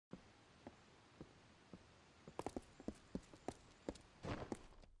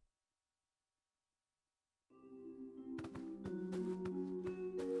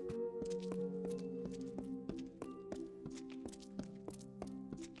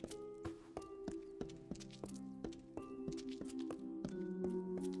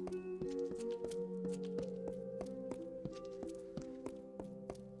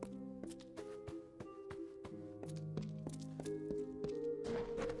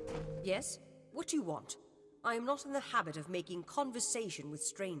Yes? What do you want? I am not in the habit of making conversation with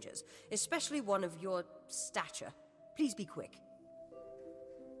strangers, especially one of your stature. Please be quick.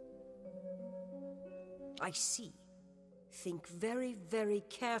 I see. Think very, very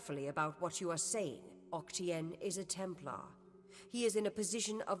carefully about what you are saying. Octien is a Templar. He is in a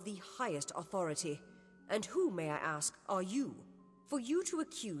position of the highest authority. And who, may I ask, are you? For you to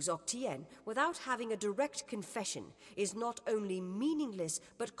accuse Octien without having a direct confession is not only meaningless,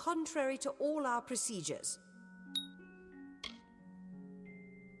 but contrary to all our procedures.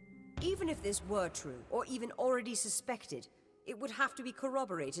 Even if this were true, or even already suspected, it would have to be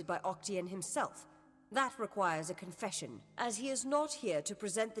corroborated by Octien himself. That requires a confession. As he is not here to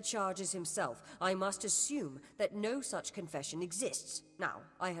present the charges himself, I must assume that no such confession exists. Now,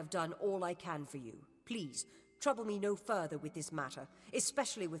 I have done all I can for you. Please, trouble me no further with this matter,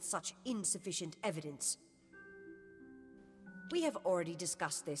 especially with such insufficient evidence. We have already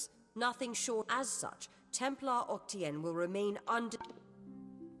discussed this. Nothing short as such. Templar Octien will remain under...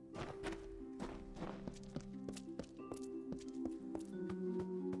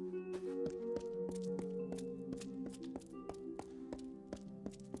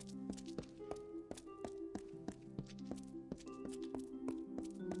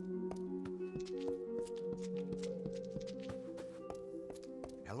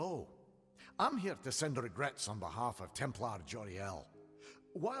 Hello. I'm here to send regrets on behalf of Templar Joriel.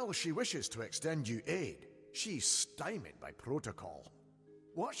 While she wishes to extend you aid, she's stymied by protocol.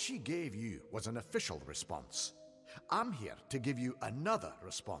 What she gave you was an official response. I'm here to give you another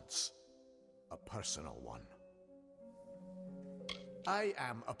response. A personal one. I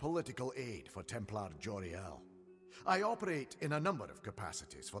am a political aide for Templar Joriel. I operate in a number of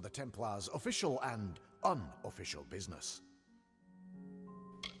capacities for the Templars' official and unofficial business.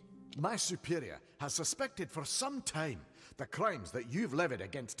 My superior has suspected for some time the crimes that you've levied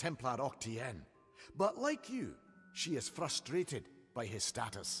against Templar Octien. But like you, she is frustrated by his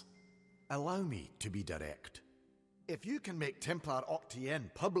status. Allow me to be direct. If you can make Templar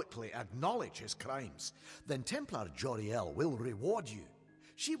Octien publicly acknowledge his crimes, then Templar Joriel will reward you.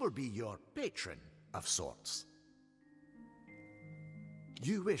 She will be your patron of sorts.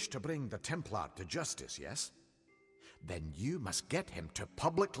 You wish to bring the Templar to justice, yes? Then you must get him to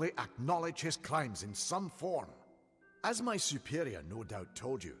publicly acknowledge his crimes in some form. As my superior no doubt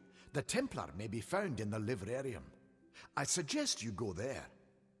told you, the Templar may be found in the livrarium. I suggest you go there.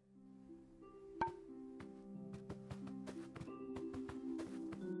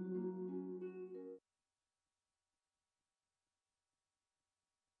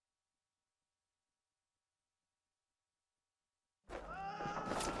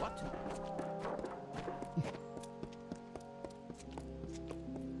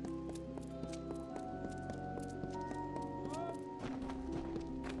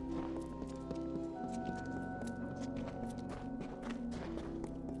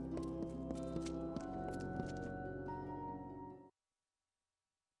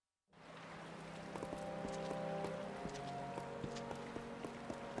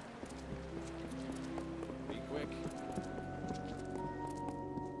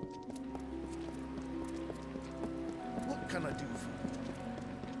 What can I do for you?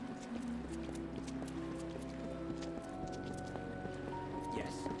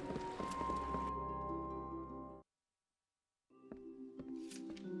 Yes.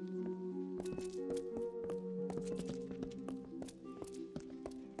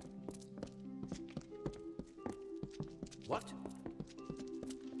 What?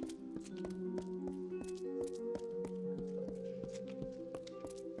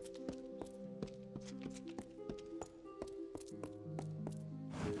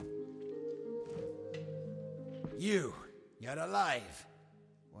 You're alive.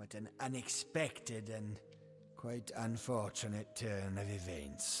 What an unexpected and quite unfortunate turn of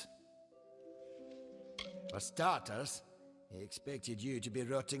events. For starters, he expected you to be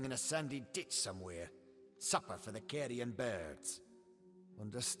rotting in a sandy ditch somewhere. Supper for the carrion birds.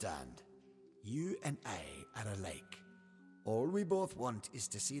 Understand, you and I are alike. All we both want is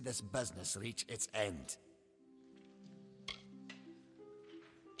to see this business reach its end.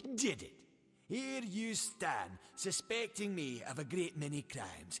 Did it? Here you stand, suspecting me of a great many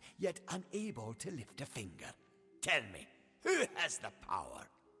crimes, yet unable to lift a finger. Tell me, who has the power?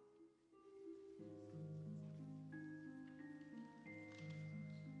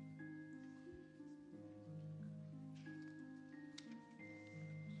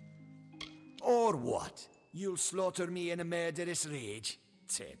 Or what? You'll slaughter me in a murderous rage?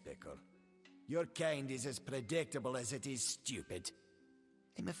 Typical. Your kind is as predictable as it is stupid.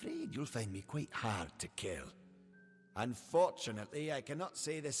 I'm afraid you'll find me quite hard to kill. Unfortunately, I cannot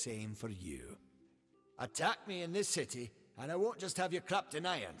say the same for you. Attack me in this city, and I won't just have you clapped in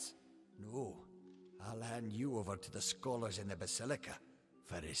irons. No, I'll hand you over to the scholars in the Basilica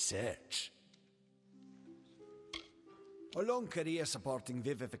for research. A long career supporting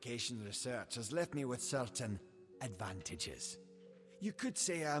vivification research has left me with certain advantages. You could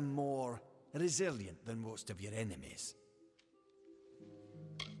say I'm more resilient than most of your enemies.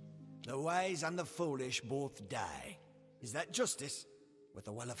 The wise and the foolish both die. Is that justice? With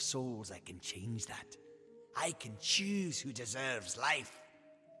the will of souls, I can change that. I can choose who deserves life.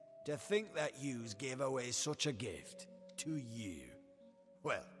 To think that yous gave away such a gift to you.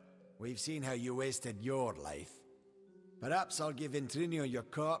 Well, we've seen how you wasted your life. Perhaps I'll give Intrinio your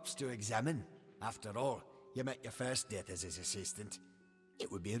corpse to examine. After all, you met your first death as his assistant.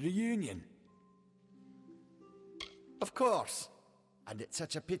 It would be a reunion. Of course. And it's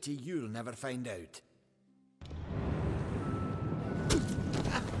such a pity you'll never find out.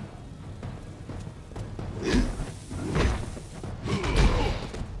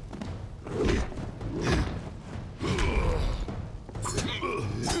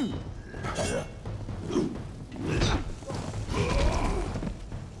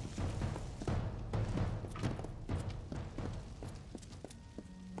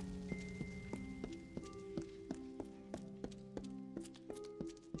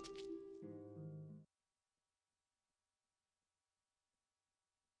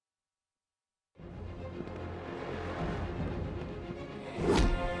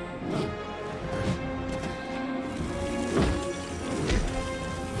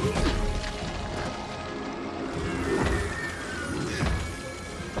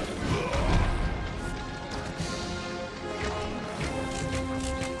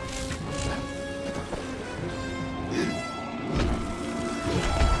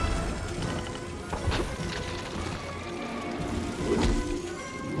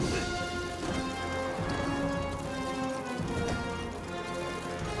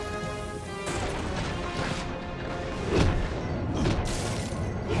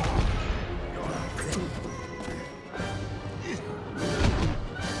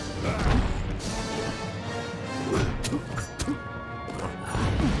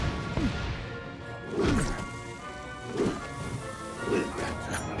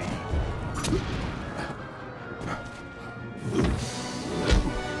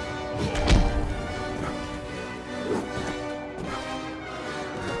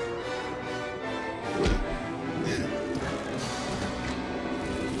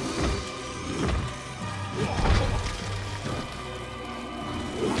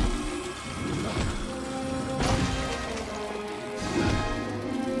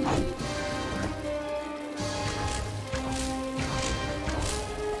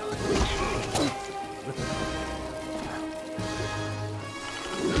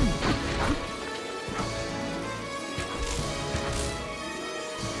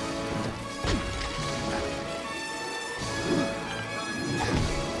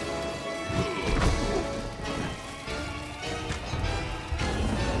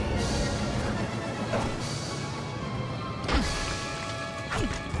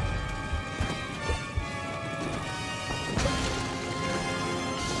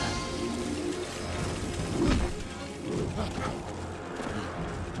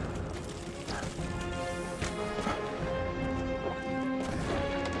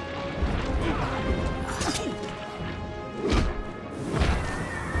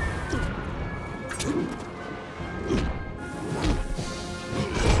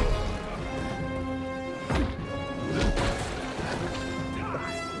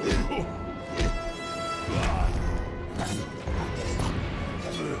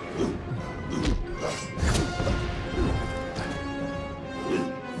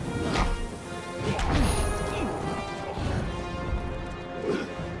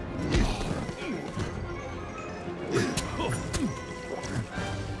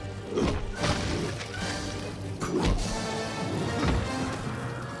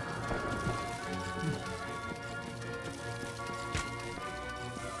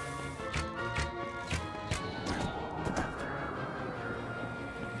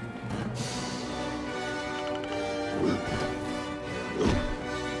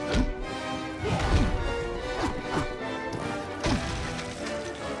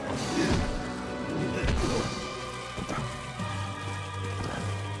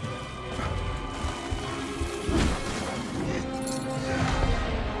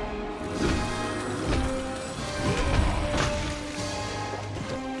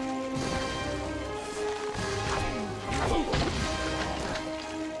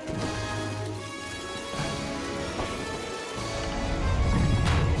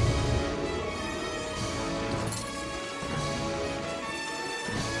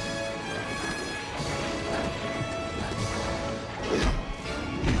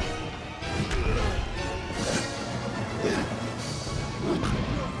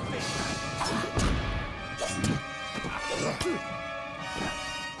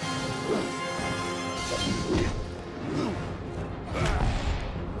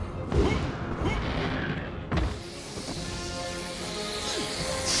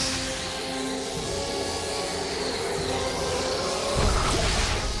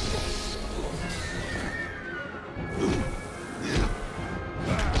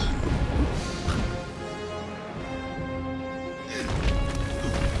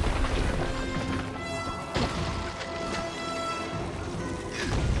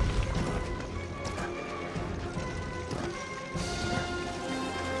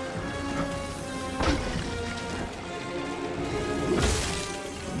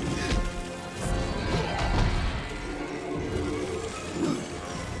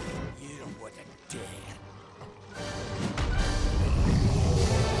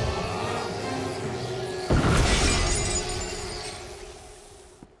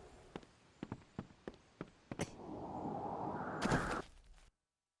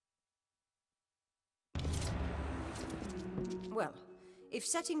 If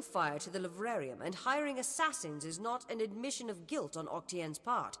setting fire to the livrarium and hiring assassins is not an admission of guilt on Octien's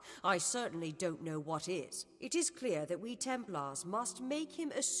part, I certainly don't know what is. It is clear that we Templars must make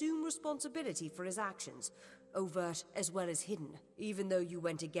him assume responsibility for his actions, overt as well as hidden. Even though you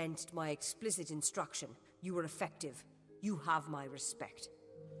went against my explicit instruction, you were effective. You have my respect.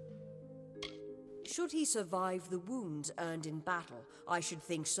 Should he survive the wounds earned in battle, I should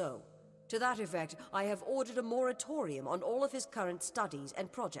think so. To that effect, I have ordered a moratorium on all of his current studies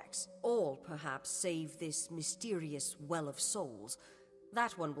and projects. All, perhaps, save this mysterious Well of Souls.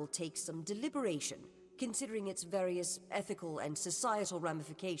 That one will take some deliberation, considering its various ethical and societal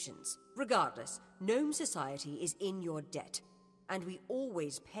ramifications. Regardless, Gnome Society is in your debt, and we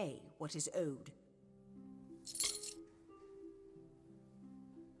always pay what is owed.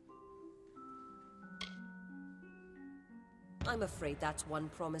 I'm afraid that's one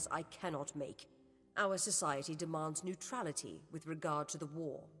promise I cannot make. Our society demands neutrality with regard to the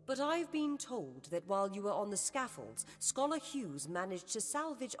war. But I've been told that while you were on the scaffolds, Scholar Hughes managed to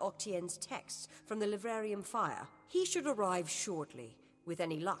salvage Octien's texts from the livrarium fire. He should arrive shortly. With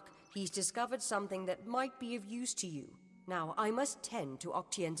any luck, he's discovered something that might be of use to you. Now, I must tend to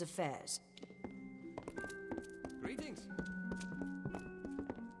Octien's affairs. Greetings.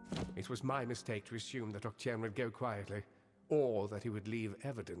 It was my mistake to assume that Octien would go quietly, or that he would leave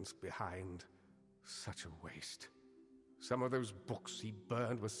evidence behind. Such a waste. Some of those books he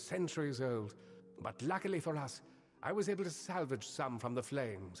burned were centuries old, but luckily for us, I was able to salvage some from the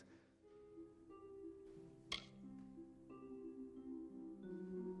flames.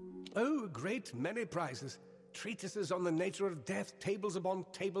 Oh, a great many prizes. Treatises on the nature of death, tables upon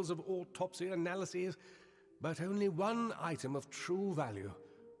tables of autopsy analyses, but only one item of true value.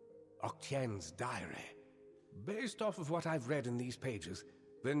 Octien's diary. Based off of what I've read in these pages,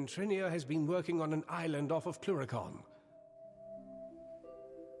 Ventrinia has been working on an island off of Cluricon.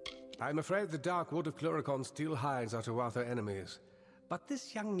 I'm afraid the dark wood of Cluricon still hides our Tuatha enemies. But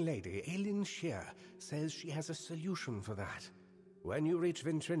this young lady, Aileen Shear, says she has a solution for that. When you reach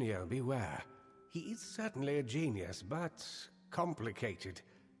Ventrinia, beware. He is certainly a genius, but complicated.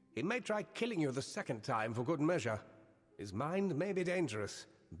 He may try killing you the second time for good measure. His mind may be dangerous,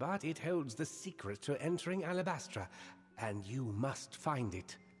 but it holds the secret to entering Alabastra, and you must find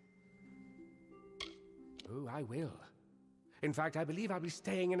it. Oh, I will. In fact, I believe I'll be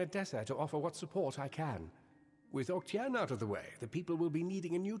staying in Edessa to offer what support I can. With Octien out of the way, the people will be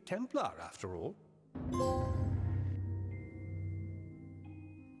needing a new Templar, after all.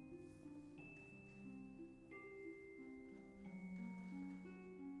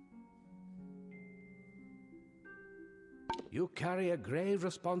 You carry a grave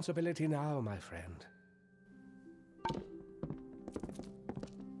responsibility now, my friend.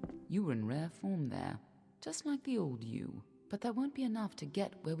 You were in rare form there, just like the old you. But that won't be enough to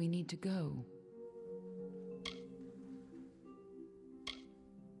get where we need to go.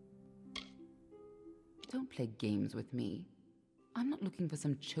 Don't play games with me. I'm not looking for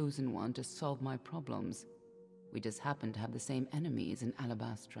some chosen one to solve my problems. We just happen to have the same enemies in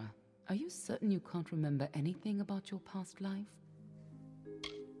Alabastra. Are you certain you can't remember anything about your past life?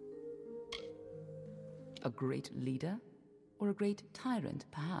 A great leader? Or a great tyrant,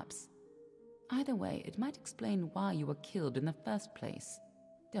 perhaps? Either way, it might explain why you were killed in the first place.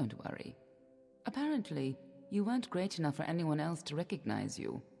 Don't worry. Apparently, you weren't great enough for anyone else to recognize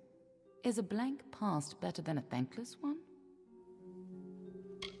you. Is a blank past better than a thankless one?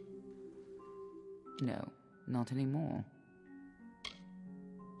 No, not anymore.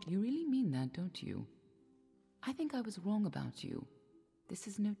 You really mean that, don't you? I think I was wrong about you. This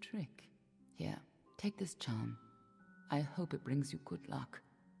is no trick. Here, take this charm. I hope it brings you good luck.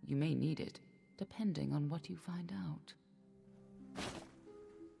 You may need it, depending on what you find out.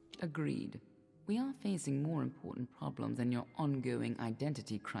 Agreed. We are facing more important problems than your ongoing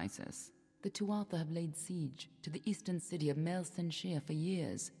identity crisis. The Tuatha have laid siege to the eastern city of Melsenshire for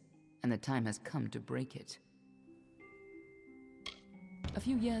years, and the time has come to break it. A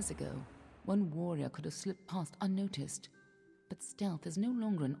few years ago, one warrior could have slipped past unnoticed, but stealth is no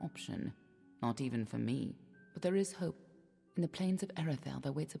longer an option, not even for me. But there is hope. In the plains of Erethel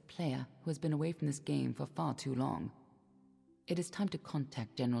there waits a player who has been away from this game for far too long. It is time to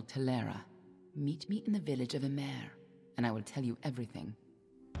contact General Telera. Meet me in the village of Emer, and I will tell you everything.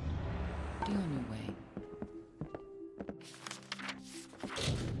 Be on your way.